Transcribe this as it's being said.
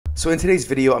So in today's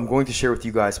video, I'm going to share with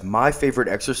you guys my favorite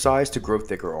exercise to grow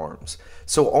thicker arms.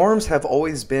 So arms have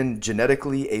always been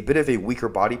genetically a bit of a weaker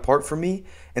body part for me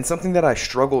and something that I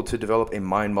struggled to develop a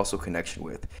mind-muscle connection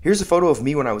with. Here's a photo of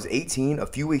me when I was 18, a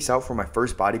few weeks out from my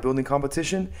first bodybuilding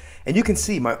competition, and you can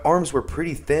see my arms were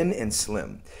pretty thin and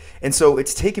slim. And so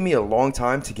it's taken me a long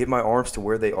time to get my arms to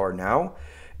where they are now,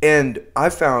 and I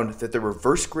found that the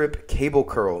reverse grip cable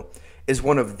curl is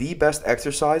one of the best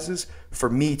exercises for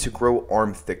me to grow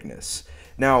arm thickness.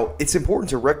 Now, it's important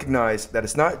to recognize that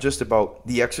it's not just about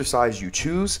the exercise you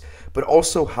choose, but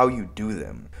also how you do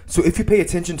them. So if you pay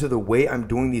attention to the way I'm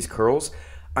doing these curls,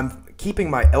 I'm keeping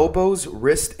my elbows,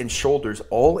 wrist, and shoulders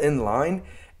all in line,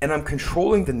 and I'm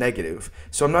controlling the negative.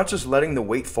 So I'm not just letting the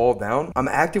weight fall down, I'm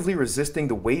actively resisting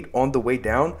the weight on the way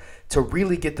down to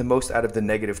really get the most out of the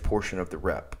negative portion of the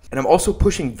rep. And I'm also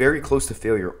pushing very close to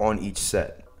failure on each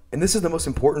set. And this is the most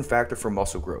important factor for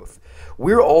muscle growth.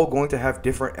 We're all going to have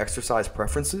different exercise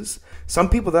preferences. Some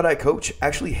people that I coach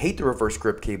actually hate the reverse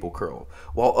grip cable curl,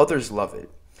 while others love it.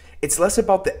 It's less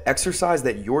about the exercise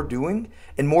that you're doing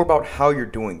and more about how you're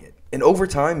doing it. And over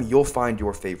time, you'll find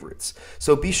your favorites.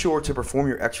 So be sure to perform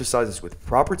your exercises with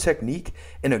proper technique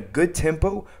and a good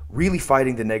tempo, really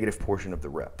fighting the negative portion of the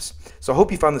reps. So I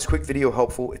hope you found this quick video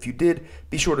helpful. If you did,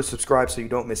 be sure to subscribe so you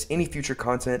don't miss any future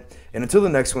content. And until the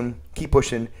next one, keep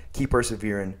pushing, keep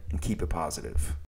persevering, and keep it positive.